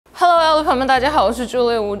Hello， 朋友们，大家好，我是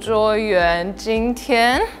Julia吴卓源。今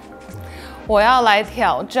天我要来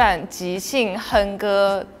挑战即兴哼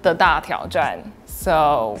歌的大挑战。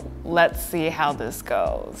So let's see how this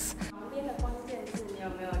goes。旁边的关键字，你有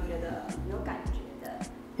没有觉得有感觉的？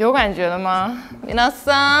有感觉的吗？皆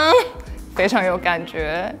さん非常有感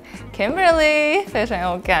觉。Kimberly 非常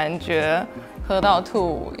有感觉。喝到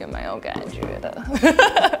吐也蛮有感觉的。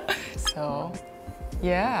So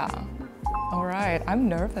yeah. All right, I'm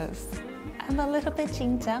nervous. I'm a little bit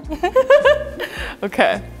紧张。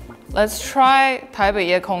Okay, let's try 台北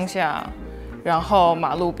夜空下，然后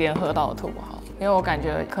马路边喝到吐好，因为我感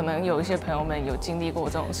觉可能有一些朋友们有经历过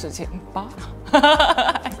这种事情吧。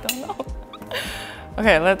I don't know.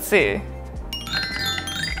 Okay, let's see.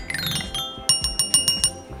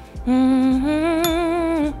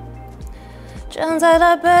 站在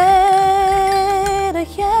台北的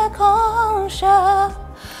夜空下。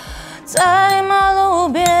在马路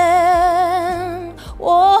边，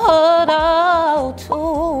我喝到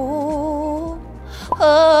吐，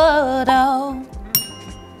喝到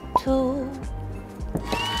吐。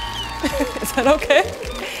Is that okay?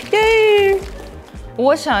 Yay!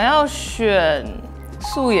 我想要选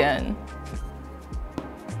素颜、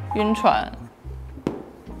晕船、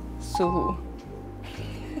苏虎。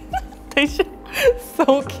等一下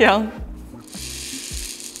 ，so 强。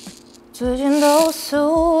最近都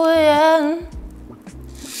素颜，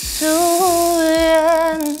素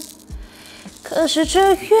颜，可是却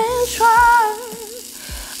晕船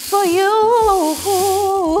for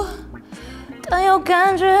you， 但又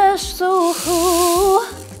感觉素乎，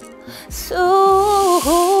素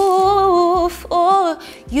乎 for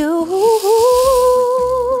you，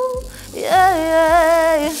 耶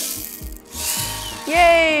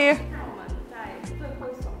耶。那我们在最后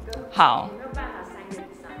一首歌，好。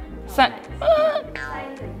3个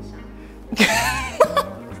以上，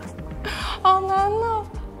好难哦。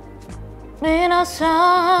皆さ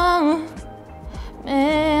ん，皆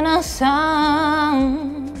さ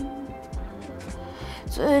ん，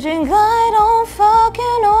最近 I don't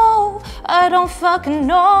fucking know， I don't fucking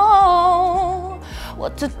know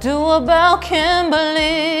what to do about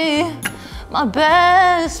Kimberly, my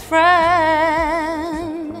best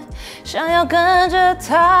friend， 想要跟着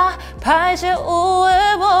她。拍些无微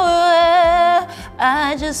不微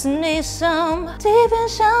I just need some 底片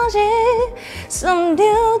相机 some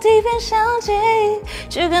new 底片相机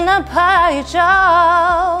去跟他拍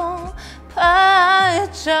照拍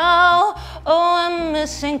照 Oh I'm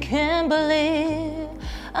missing Kimberly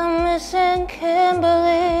I'm missing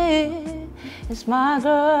Kimberly It's my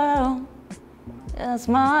girl It's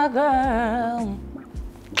my girl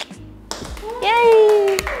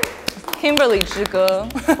Yay Kimberly 之歌，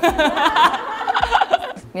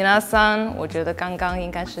皆さん，我觉得刚刚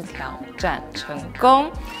应该是挑战成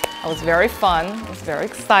功。It was very fun, it was very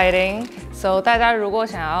exciting. So 大家如果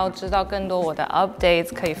想要知道更多我的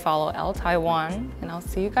updates， 可以 follow ELLE Taiwan, and I'll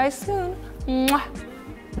see you guys soon. 皆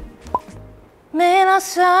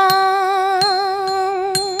さ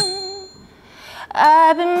ん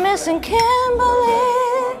I've been missing Kimberly.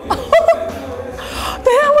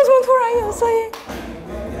 等一下，为什么突然有声音？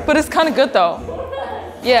 But it's kind of good though.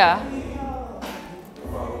 Yeah.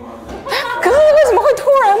 可是为什么会突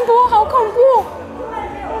然播？好恐怖！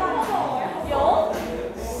有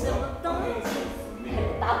什么东西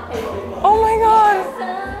搭配 ？Oh my god,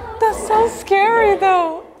 that's so scary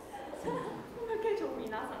though.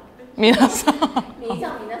 皆さん。你一叫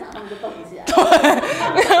皆さん，他们就动起来。对，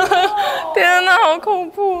天哪，好恐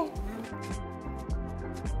怖！